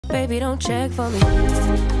baby, don't check for me.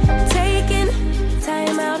 Taking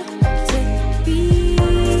time out to be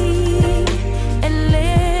and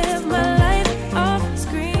live my life off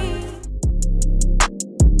screen.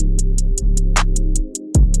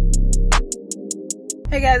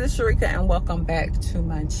 Hey guys, it's Sharika and welcome back to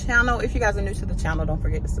my channel. If you guys are new to the channel, don't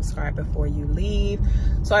forget to subscribe before you leave.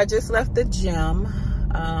 So I just left the gym.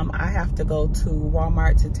 I have to go to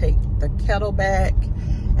Walmart to take the kettle back,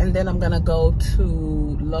 and then I'm gonna go to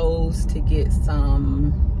Lowe's to get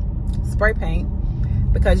some spray paint,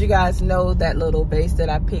 because you guys know that little base that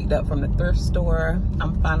I picked up from the thrift store.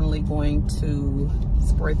 I'm finally going to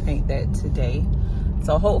spray paint that today.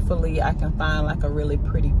 So hopefully I can find like a really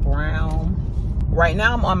pretty brown. Right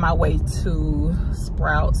now I'm on my way to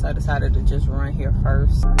Sprouts. I decided to just run here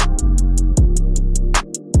first.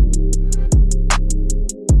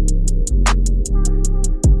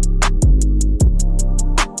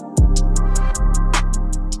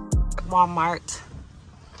 Walmart.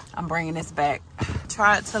 I'm bringing this back.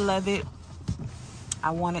 Tried to love it.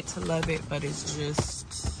 I wanted to love it, but it's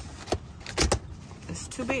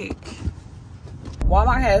too big.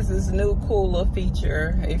 Walmart has this new cool little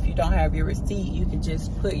feature. If you don't have your receipt, you can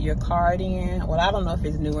just put your card in. Well, I don't know if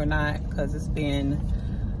it's new or not, because it's been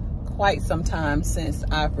quite some time since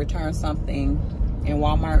I've returned something in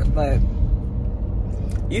Walmart, but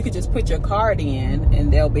you could just put your card in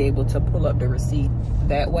and they'll be able to pull up the receipt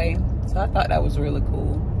that way. So I thought that was really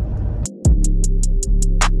cool.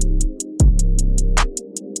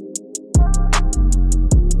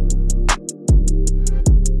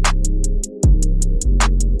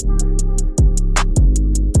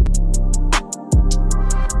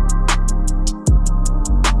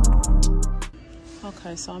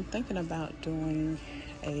 Okay, so I'm thinking about doing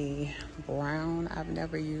a brown. I've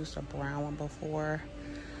never used a brown one before.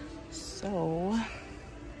 So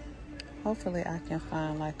hopefully I can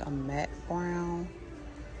find like a matte brown.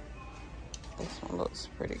 This one looks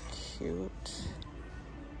pretty cute.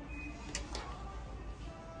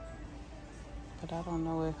 But I don't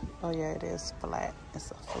know if, oh yeah, it is flat.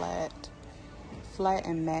 It's a flat. Flat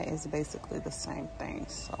and matte is basically the same thing.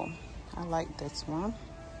 So I like this one.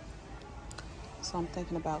 So I'm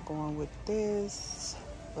thinking about going with this.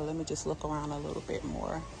 But let me just look around a little bit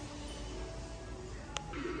more.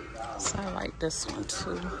 So I like this one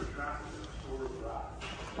too.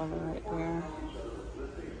 Color right there.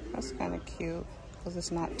 That's kind of cute because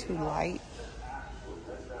it's not too light.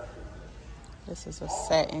 This is a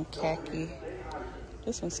satin khaki.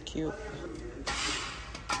 This one's cute.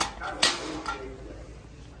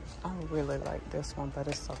 I really like this one, but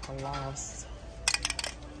it's a gloss.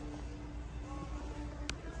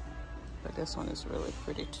 But this one is really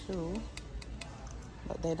pretty too.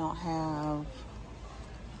 But they don't have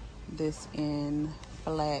this in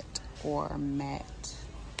flat or matte.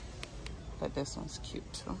 But this one's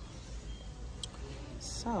cute too.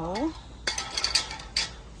 So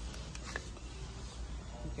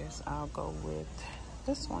I guess I'll go with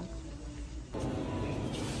this one.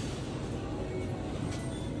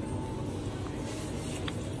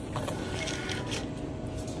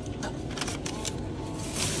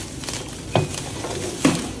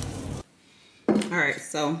 All right,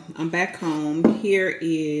 so I'm back home. Here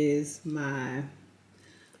is my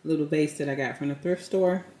little vase that I got from the thrift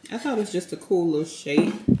store. I thought it was just a cool little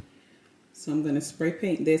shape. So I'm gonna spray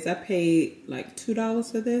paint this. I paid like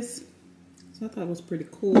 $2 for this. So I thought it was pretty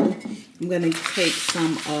cool. I'm gonna take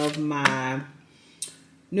some of my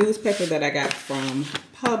newspaper that I got from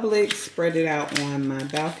Publix, spread it out on my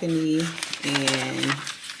balcony, and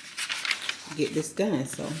get this done.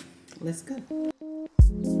 So let's go.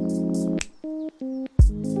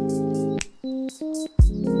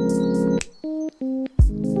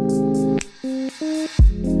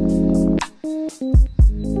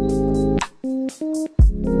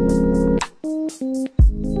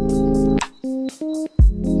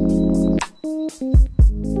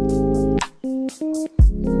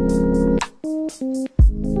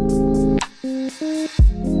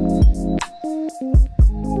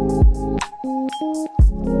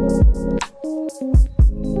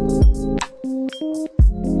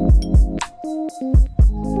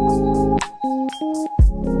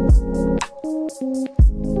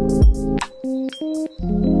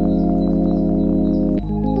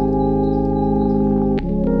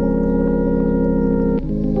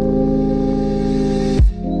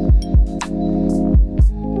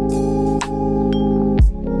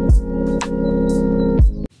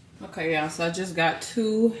 So I just got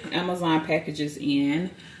 2 Amazon packages in.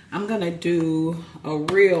 I'm gonna do a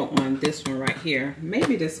reel on this one right here.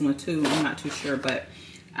 Maybe this one too, I'm not too sure, but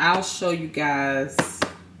I'll show you guys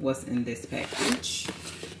what's in this package.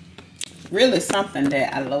 really something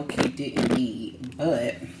that I low-key didn't need,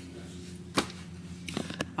 but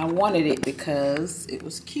I wanted it because it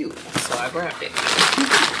was cute, so I grabbed it.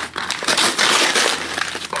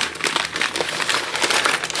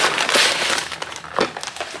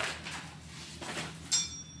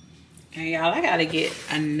 And y'all, I gotta get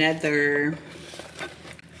another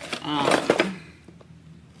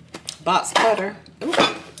box cutter. Ooh.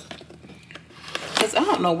 Cause I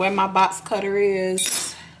don't know where my box cutter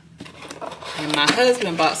is. And my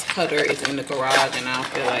husband's box cutter is in the garage and I don't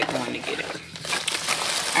feel like going to get it.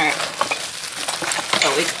 Alright.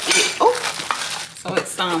 So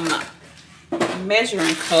it's some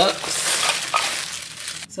measuring cups.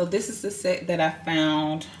 So this is the set that I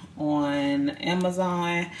found on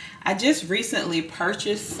Amazon. I just recently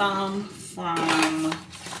purchased some from,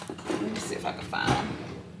 let me see if I can find them.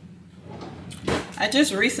 I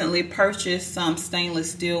just recently purchased some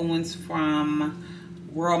stainless steel ones from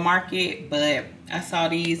World Market, but I saw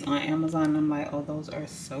these on Amazon and I'm like, oh, those are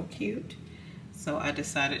so cute. So I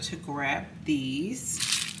decided to grab these.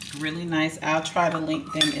 Really nice. I'll try to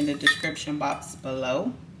link them in the description box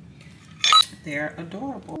below. They're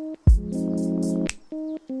adorable.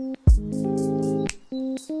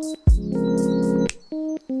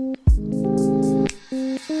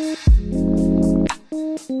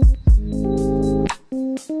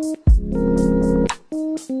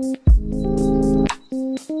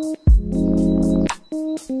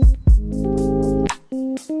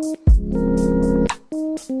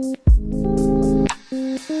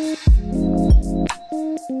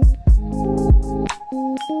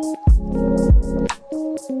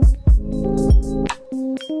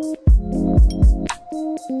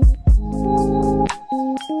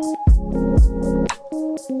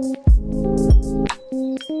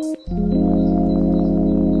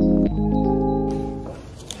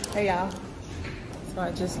 Hey y'all, so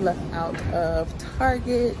I just left out of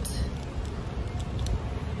Target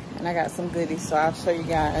and I got some goodies, so I'll show you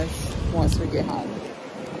guys once we get home.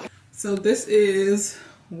 So this is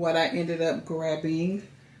what I ended up grabbing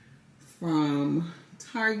from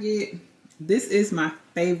Target. This is my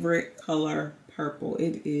favorite color, purple.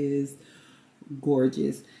 It is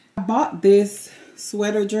gorgeous. I bought this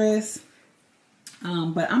sweater dress,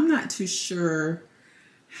 but I'm not too sure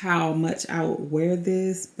how much I would wear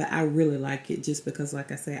this, but I really like it just because,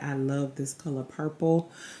 like I said, I love this color purple.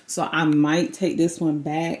 So I might take this one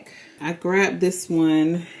back. I grabbed this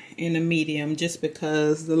one in a medium just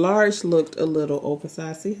because the large looked a little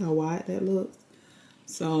oversized. See how wide that looks?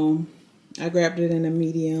 So I grabbed it in a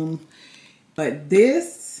medium. But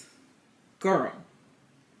this, girl,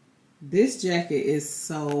 this jacket is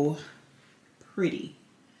so pretty.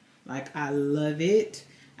 Like, I love it.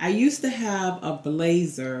 I used to have a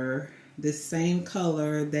blazer, this same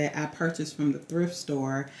color that I purchased from the thrift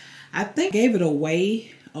store. I think I gave it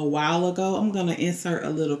away a while ago. I'm going to insert a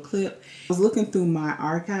little clip. I was looking through my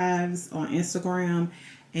archives on Instagram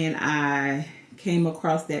and I came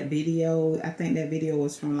across that video. I think that video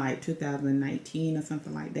was from like 2019 or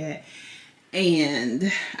something like that.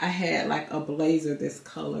 And I had like a blazer this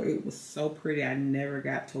color. It was so pretty. I never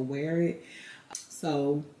got to wear it.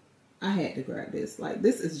 So I had to grab this. Like,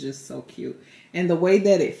 this is just so cute. And the way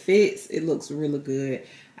that it fits, it looks really good.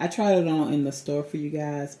 I tried it on in the store for you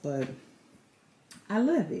guys, but I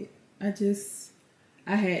love it. I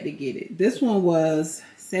had to get it. This one was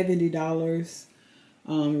 $70.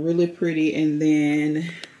 Really pretty. And then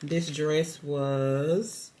this dress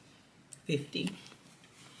was $50.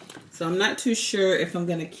 So I'm not too sure if I'm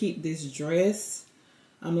going to keep this dress.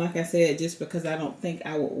 Like I said, just because I don't think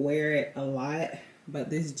I would wear it a lot.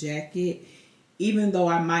 But this jacket, even though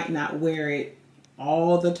I might not wear it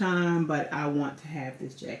all the time, but I want to have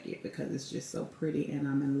this jacket because it's just so pretty and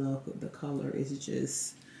I'm in love with the color. It's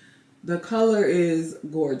just, the color is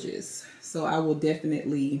gorgeous. So I will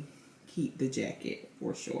definitely keep the jacket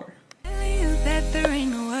for sure. That there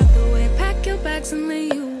ain't no other way. Pack your bags and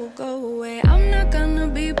then you will go away. I'm not gonna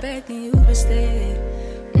be begging you to stay.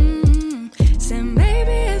 Said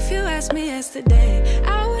maybe if you asked me yesterday,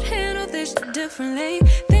 I would handle this differently.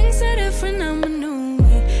 Things are different, I'm a new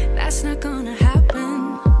me. That's not gonna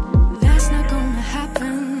happen. That's not gonna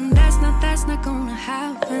happen. That's not gonna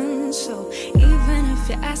happen. So even if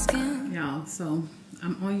you're asking. Y'all, so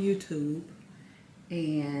I'm on YouTube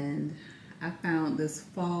and I found this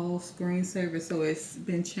fall screensaver. So it's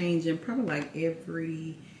been changing probably like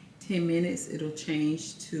every 10 minutes. It'll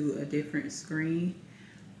change to a different screen.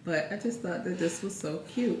 But I just thought that this was so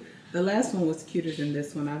cute. The last one was cuter than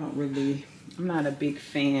this one. I'm not a big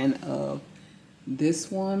fan of this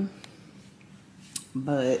one.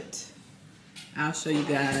 But I'll show you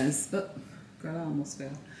guys. Oh, girl, I almost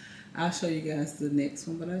fell. I'll show you guys the next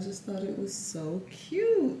one, but I just thought it was so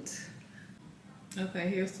cute. Okay,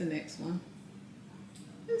 here's the next one.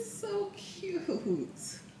 It's so cute.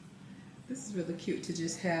 This is really cute to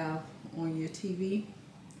just have on your TV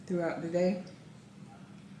throughout the day.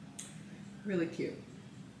 Really cute.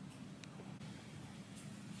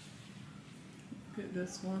 Look at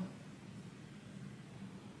this one.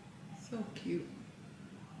 So cute.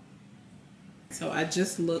 So I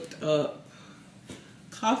just looked up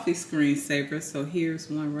coffee screensaver. So here's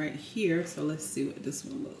one right here. So let's see what this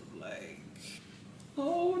one looks like.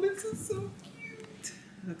 Oh, this is so cute.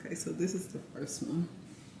 Okay, so this is the first one.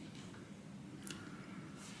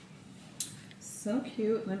 So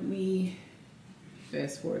cute. Let me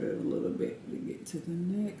fast forward it a little bit to get to the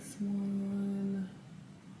next one.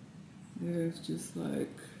 There's just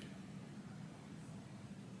like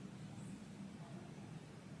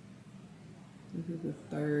this is the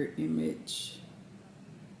third image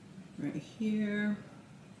right here.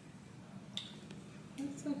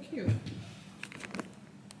 That's so cute.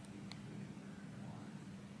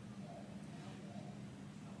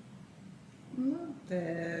 Love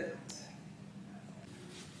that.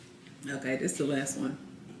 Okay, this is the last one.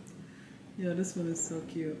 Yeah, this one is so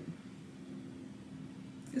cute.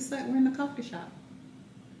 It's like we're in a coffee shop.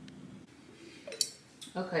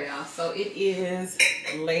 Okay, y'all, so it is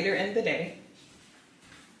later in the day.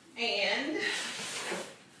 And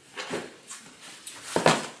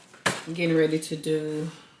I'm getting ready to do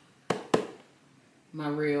my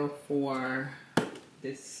reel for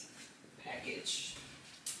this package.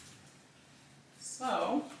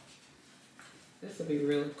 So this will be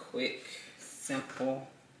really quick, simple.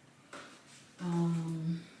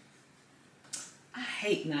 I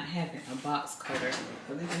hate not having a box cutter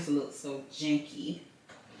because it just looks so janky.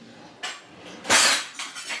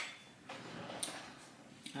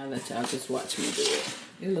 I'll let y'all just watch me do it.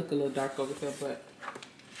 It look a little dark over here, but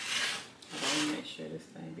I want to make sure this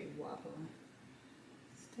thing be wobbling.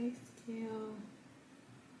 Stay still.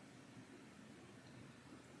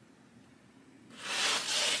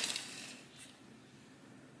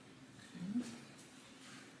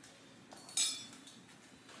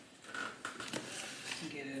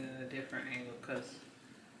 Get it at a different angle because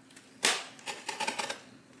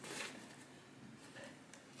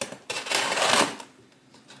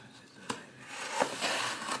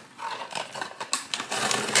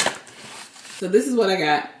so this is what I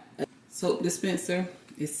got. A soap dispenser.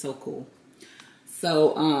 It's so cool.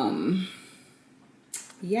 So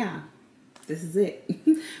yeah, this is it.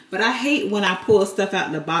 But I hate when I pull stuff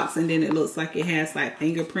out the box and then it looks like it has like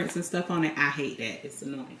fingerprints and stuff on it. I hate that. It's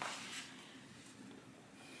annoying.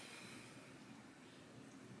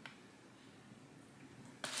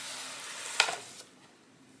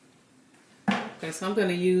 Okay, so I'm going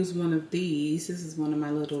to use one of these. This is one of my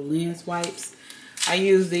little lens wipes. I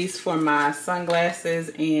use these for my sunglasses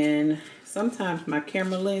and sometimes my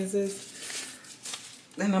camera lenses.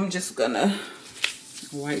 And I'm just going to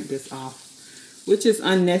wipe this off, which is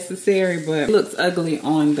unnecessary, but it looks ugly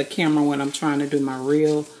on the camera when I'm trying to do my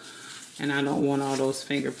reel. And I don't want all those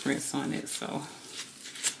fingerprints on it, so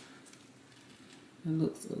it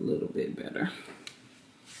looks a little bit better.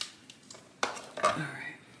 All right.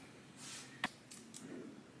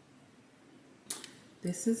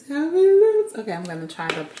 This is how it looks. Okay, I'm going to try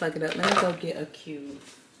to plug it up. Let me go get a cube.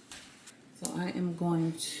 So I am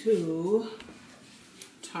going to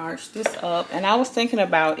charge this up. And I was thinking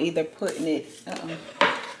about either putting it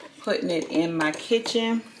in my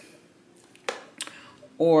kitchen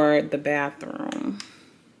or the bathroom.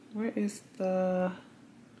 Where's the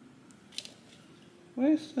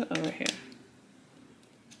over here?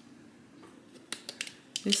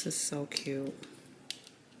 This is so cute.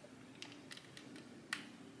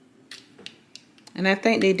 And I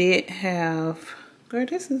think they did have, girl,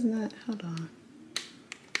 this is not, hold on.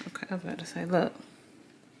 Okay, I was about to say, look.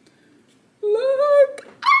 Look.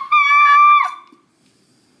 Ah!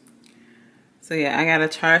 So yeah, I gotta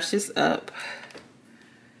charge this up.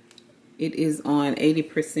 It is on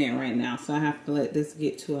 80% right now. So I have to let this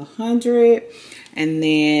get to 100. And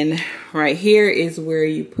then right here is where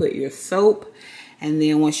you put your soap. And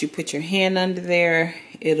then once you put your hand under there,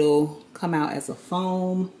 it'll come out as a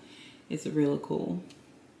foam. It's really cool.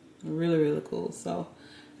 Really, really cool. So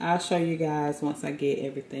I'll show you guys once I get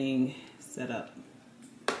everything set up.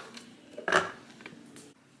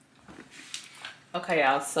 Okay,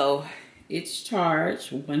 y'all. So it's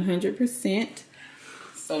charged 100%.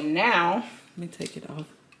 So now, let me take it off.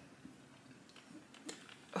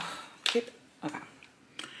 Okay.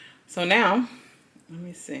 So now, let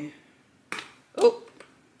me see. Oh.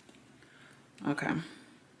 Okay.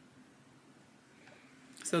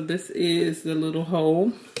 So this is the little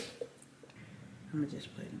hole. I'm gonna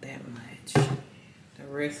just put that much. The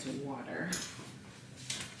rest of water.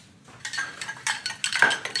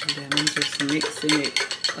 And then I'm just mixing it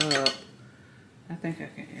up. I think I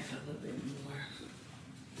can add a little bit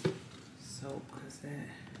more soap because that.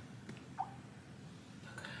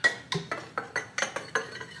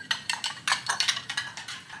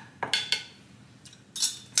 Okay.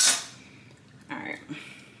 All right, I'm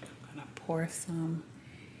gonna pour some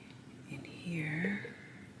in here.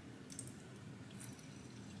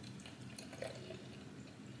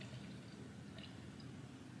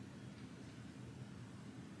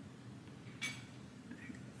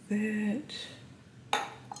 That.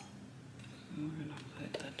 We're gonna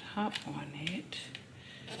put the top on it,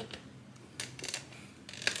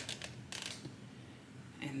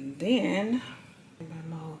 and then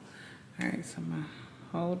all right, so I'm gonna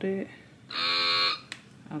hold it.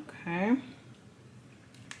 Okay,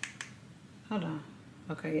 hold on.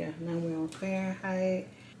 Okay, yeah, now we're on Fahrenheit.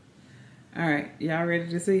 All right, y'all ready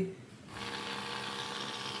to see?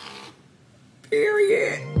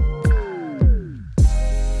 Period.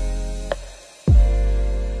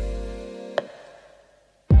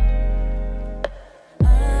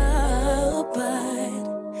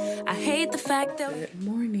 Good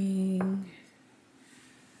morning.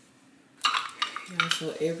 Yeah,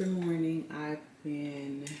 so every morning I've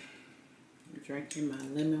been drinking my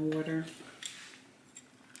lemon water.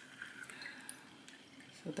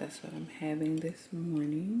 So that's what I'm having this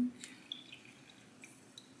morning.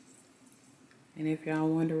 And if y'all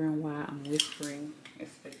wondering why I'm whispering,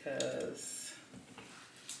 it's because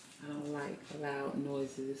I don't like loud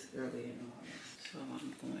noises early in the morning. So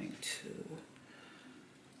I'm going to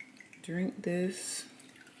drink this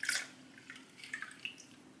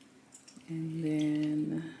and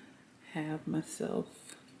then have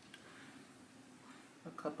myself a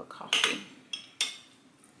cup of coffee.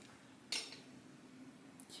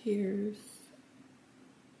 Cheers.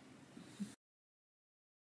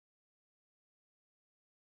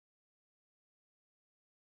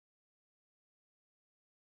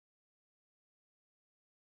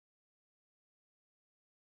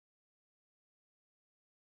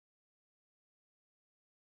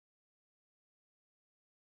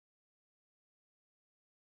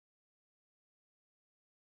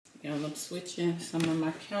 And I'm switching some of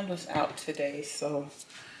my candles out today, so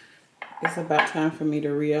it's about time for me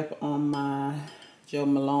to re-up on my Jo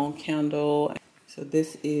Malone candle. So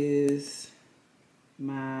this is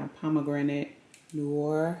my pomegranate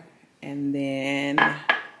noir, and then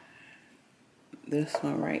this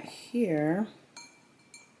one right here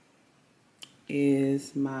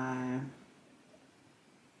is my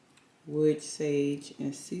wood sage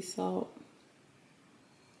and sea salt.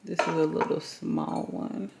 This is a little small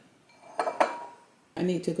one. I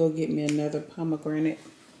need to go get me another pomegranate.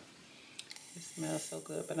 It smells so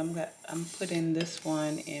good, but I'm putting this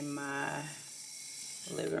one in my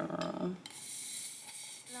living room.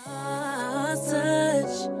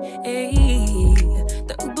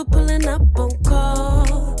 The Uber pulling up on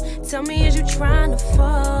call. Tell me, is you trying to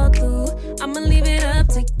fall through? I'ma leave it up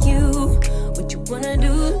to you. What you wanna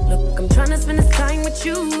do? Look, I'm trying to spend this time with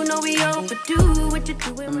you. Know we overdue. What you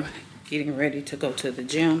doing? Getting ready to go to the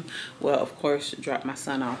gym. Well, of course, drop my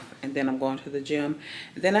son off, and then I'm going to the gym.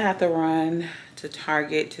 And then I have to run to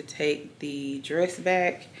Target to take the dress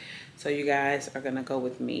back. So you guys are gonna go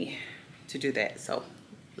with me to do that. So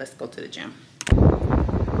let's go to the gym.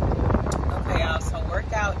 Okay, y'all, so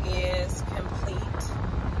workout is complete.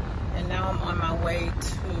 And now I'm on my way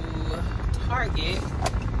to Target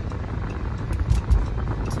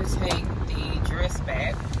to take the dress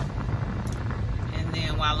back. And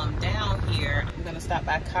then while I'm down here, I'm gonna stop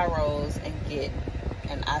by Cairo's and get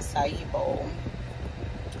an acai bowl.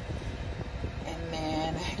 And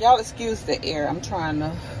then, y'all excuse the air. I'm trying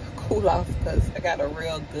to cool off because I got a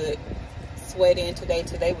real good sweat in today.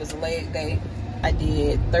 Today was leg day. I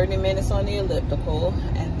did 30 minutes on the elliptical,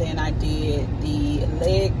 and then I did the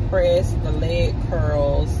leg press, the leg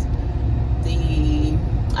curls,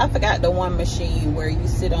 I forgot the one machine where you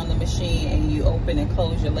sit on the machine and you open and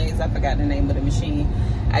close your legs. I forgot the name of the machine.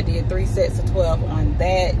 I did 3 sets of 12 on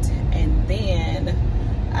that, and then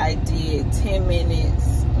I did 10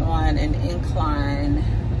 minutes on an incline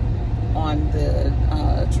on the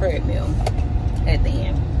treadmill at the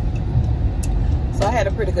end. So I had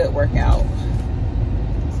a pretty good workout.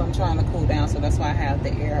 So I'm trying to cool down, so that's why I have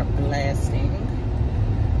the air blasting.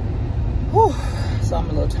 Whew. So I'm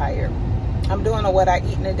a little tired. I'm doing a what I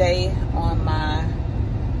eat in a day on my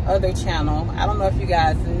other channel. I don't know if you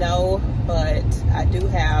guys know, but I do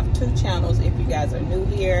have 2 channels. If you guys are new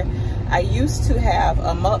here, I used to have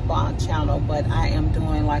a mukbang channel, but I am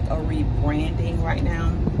doing like a rebranding right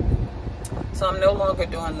now. So I'm no longer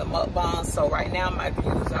doing the mukbang. So right now my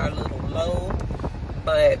views are a little low,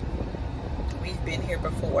 but we've been here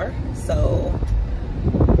before. So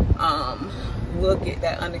we'll get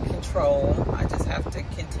that under control. I just have to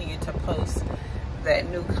continue to post that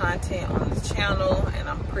new content on the channel, and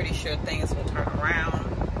I'm pretty sure things will turn around.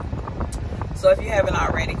 So if you haven't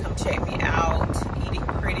already, come check me out. Eating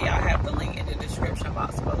Pretty, I'll have the link in the description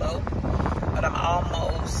box below. But I'm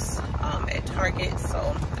almost at Target,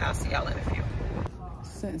 so I'll see y'all in a few.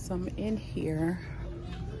 Since I'm in here,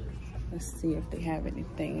 let's see if they have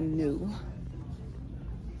anything new.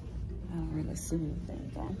 I don't really see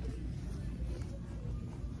anything though.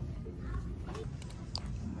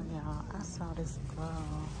 Yeah, I saw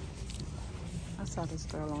this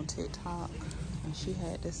girl on TikTok, and she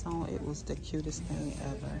had this on. It was the cutest thing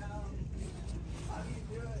ever.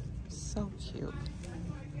 So cute.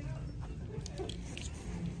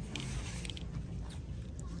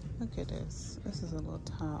 Look at this. This is a little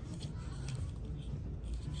top.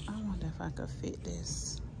 I wonder if I could fit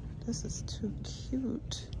this. This is too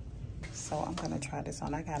cute. So I'm gonna try this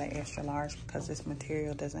on. I got an extra large because this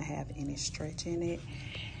material doesn't have any stretch in it.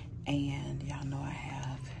 And y'all know I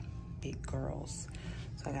have big girls.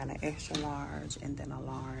 So I got an extra large and then a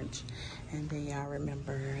large. And then y'all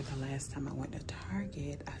remember the last time I went to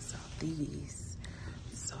Target, I saw these.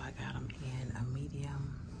 So I got them in a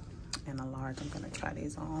medium and a large. I'm gonna try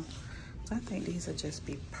these on. So I think these will just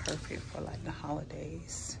be perfect for like the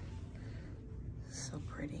holidays. So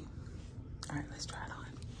pretty. All right, let's try it on.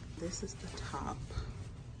 This is the top.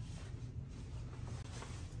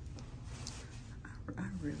 I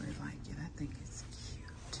really like it. I think it's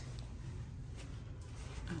cute.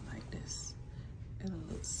 I like this. It'll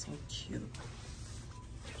look so cute.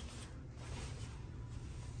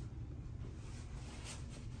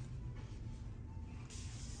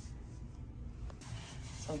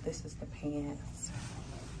 So this is the pants.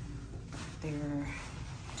 They're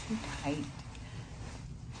too tight.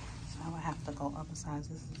 So I would have to go up a size.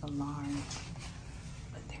 This is a large,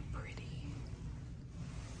 but they're pretty.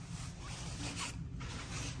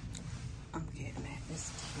 I'm getting it. It's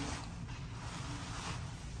cute.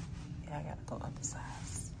 Yeah, I gotta go up a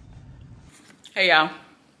size. Hey y'all,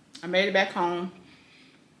 I made it back home.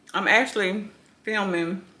 I'm actually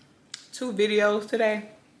filming 2 videos today.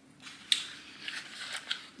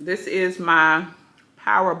 This is my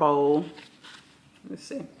power bowl. Let's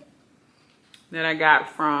see. That I got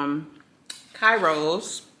from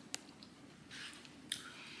Kairos.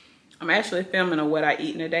 I'm actually filming on what I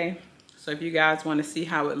eat in a day. So if you guys want to see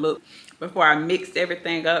how it looked before I mixed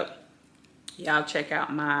everything up, y'all check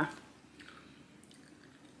out my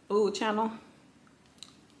food channel.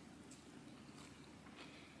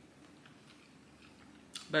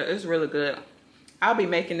 But it's really good. I'll be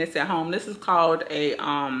making this at home. This is called a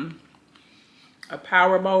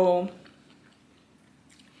power bowl.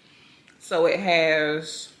 So it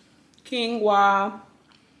has quinoa,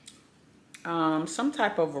 some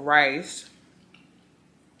type of rice,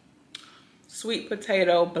 sweet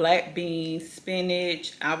potato, black beans,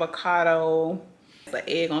 spinach, avocado. There's an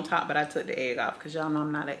egg on top, but I took the egg off because y'all know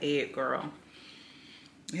I'm not an egg girl.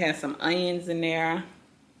 It has some onions in there.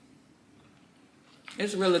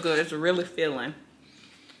 It's really good. It's really filling.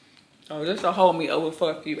 So this will hold me over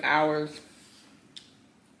for a few hours.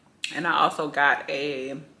 And I also got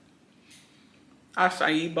a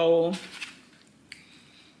acai bowl,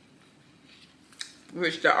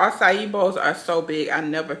 which the acai bowls are so big I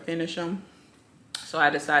never finish them. So I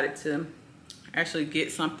decided to actually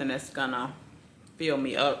get something that's gonna fill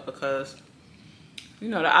me up, because you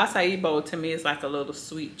know the acai bowl to me is like a little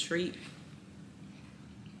sweet treat.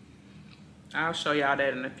 I'll show y'all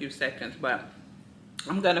that in a few seconds, but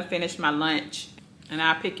I'm gonna finish my lunch and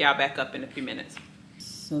I'll pick y'all back up in a few minutes.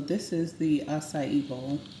 So this is the acai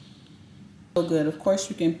bowl. So good. Of course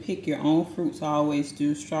you can pick your own fruits. I always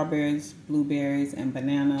do strawberries, blueberries, and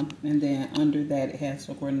banana. And then under that it has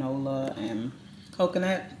a granola and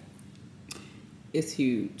coconut. It's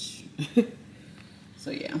huge.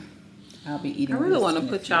 So yeah, I'll be eating. I really want to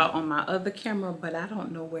put y'all on my other camera, but I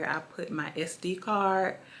don't know where I put my SD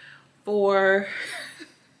card for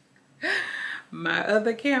my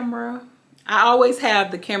other camera. I always have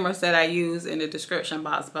the cameras that I use in the description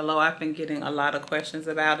box below. I've been getting a lot of questions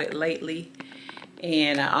about it lately,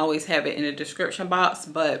 and I always have it in the description box,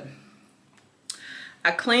 but I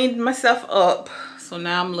cleaned myself up, so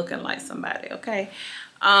now I'm looking like somebody. Okay,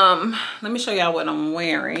 let me show y'all what I'm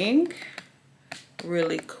wearing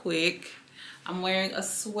really quick. I'm wearing a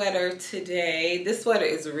sweater today. This sweater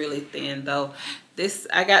is really thin though.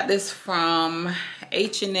 I got this from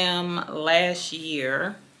H&M last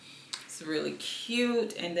year. It's really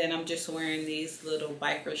cute. And then I'm just wearing these little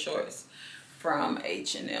biker shorts from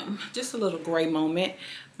H&M. Just a little gray moment.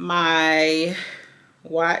 My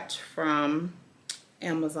watch from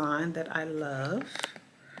Amazon that I love.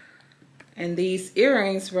 And these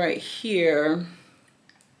earrings right here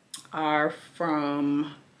are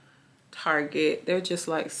from Target. They're just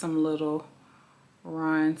like some little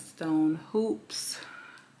rhinestone hoops.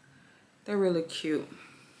 They're really cute.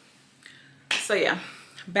 So yeah,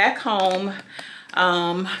 back home,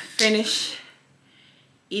 finished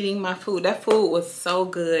eating my food. That food was so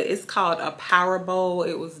good. It's called a power bowl.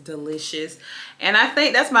 It was delicious. And I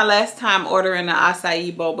think that's my last time ordering an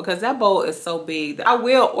acai bowl because that bowl is so big. I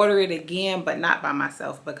will order it again, but not by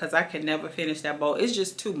myself because I can never finish that bowl. It's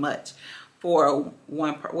just too much for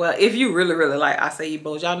well, if you really like acai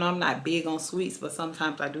bowls. Y'all know I'm not big on sweets, but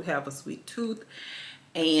sometimes I do have a sweet tooth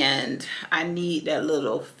and I need that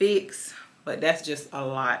little fix, but that's just a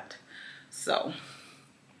lot. So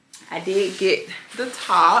I did get the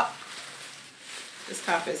top. This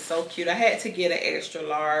top is so cute. I had to get an extra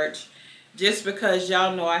large just because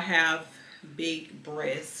y'all know I have big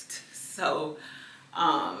breasts. So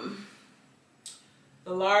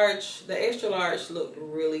the extra large looked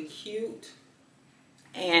really cute.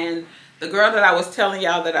 And the girl that I was telling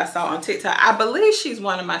y'all that I saw on TikTok, I believe she's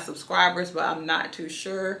one of my subscribers, but I'm not too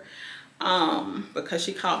sure because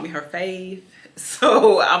she called me her fave.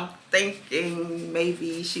 So I'm thinking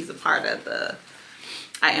maybe she's a part of the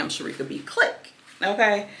IAMSHERIKAB clique.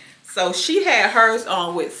 Okay, so she had hers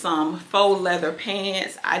on with some faux leather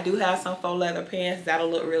pants. I do have some faux leather pants. That'll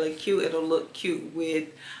look really cute. It'll look cute with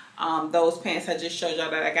those pants I just showed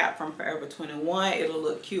y'all that I got from Forever 21. It'll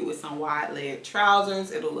look cute with some wide leg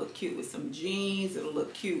trousers. It'll look cute with some jeans. It'll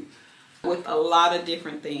look cute with a lot of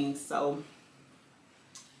different things. So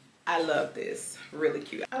I love this. Really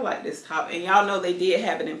cute. I like this top. And y'all know they did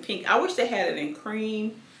have it in pink. I wish they had it in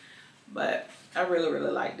cream, but I really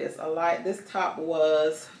like this a lot. This top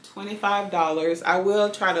was $25. I will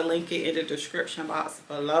try to link it in the description box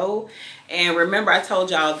below. And remember, I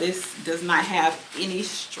told y'all this does not have any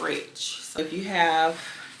stretch. So if you have,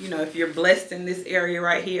 you know, if you're blessed in this area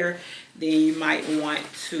right here, then you might want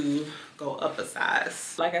to go up a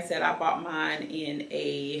size. Like I said, I bought mine in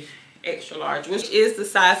a extra large, which is the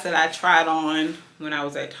size that I tried on when I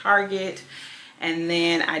was at Target. And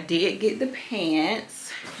then I did get the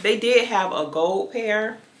pants. They did have a gold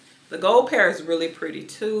pair. The gold pair is really pretty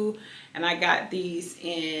too. And I got these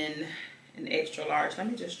in an extra large. Let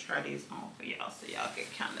me just try these on for y'all so y'all can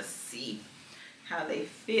kind of see how they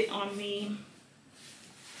fit on me.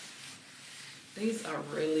 These are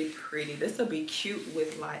really pretty. This will be cute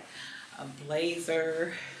with like a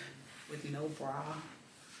blazer with no bra.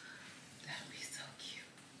 That'll be so cute.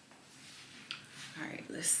 All right,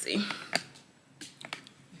 let's see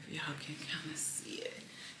if y'all can kind of see it.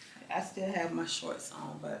 I still have my shorts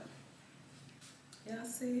on, but y'all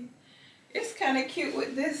see, it's kind of cute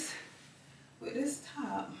with this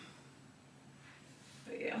top.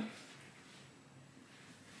 But yeah.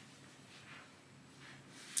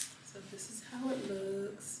 So this is how it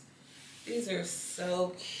looks. These are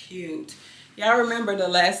so cute. Y'all remember the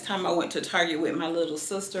last time I went to Target with my little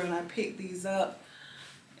sister and I picked these up?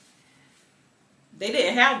 They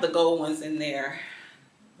didn't have the gold ones in there.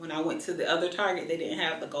 When I went to the other Target, they didn't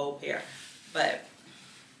have the gold pair, but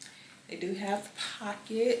they do have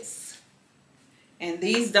pockets, and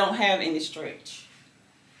these don't have any stretch.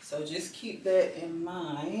 So just keep that in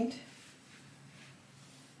mind.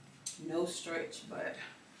 No stretch, but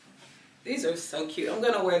these are so cute. I'm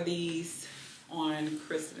gonna wear these on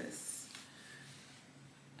Christmas.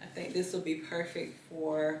 I think this will be perfect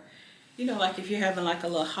for, you know, like if you're having like a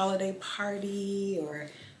little holiday party or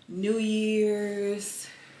New Year's.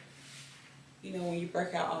 You know, when you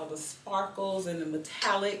break out all the sparkles and the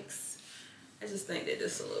metallics. I just think that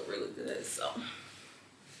this will look really good. So,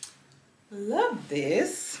 love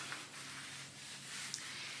this.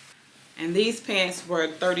 And these pants were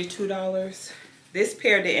 $32. This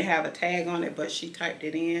pair didn't have a tag on it, but she typed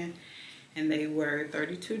it in. And they were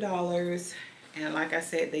 $32. And like I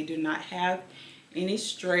said, they do not have any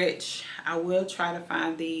stretch. I will try to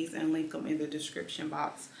find these and link them in the description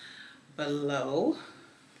box below.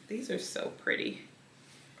 These are so pretty.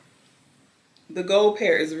 The gold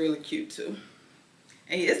pair is really cute too.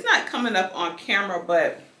 And it's not coming up on camera,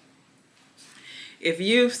 but if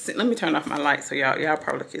you've seen, let me turn off my light so y'all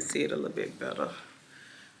probably can see it a little bit better.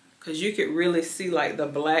 Cause you could really see like the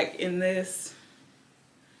black in this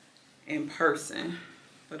in person.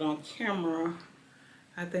 but on camera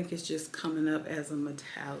I think it's just coming up as a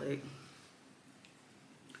metallic.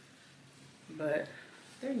 But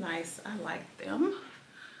they're nice. I like them.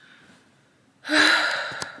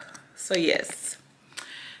 So yes,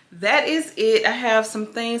 that is it. I have some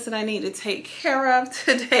things that I need to take care of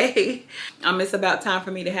today. It's about time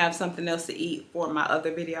for me to have something else to eat for my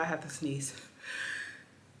other video. I have to sneeze.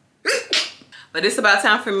 But it's about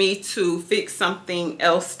time for me to fix something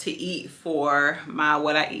else to eat for my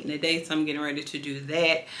what I eat in a day. So I'm getting ready to do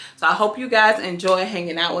that. So I hope you guys enjoy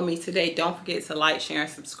hanging out with me today. Don't forget to like, share, and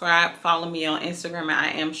subscribe. Follow me on Instagram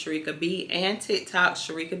at IAMSHERIKAB and TikTok,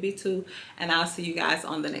 SherikaB2. And I'll see you guys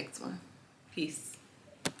on the next one. Peace.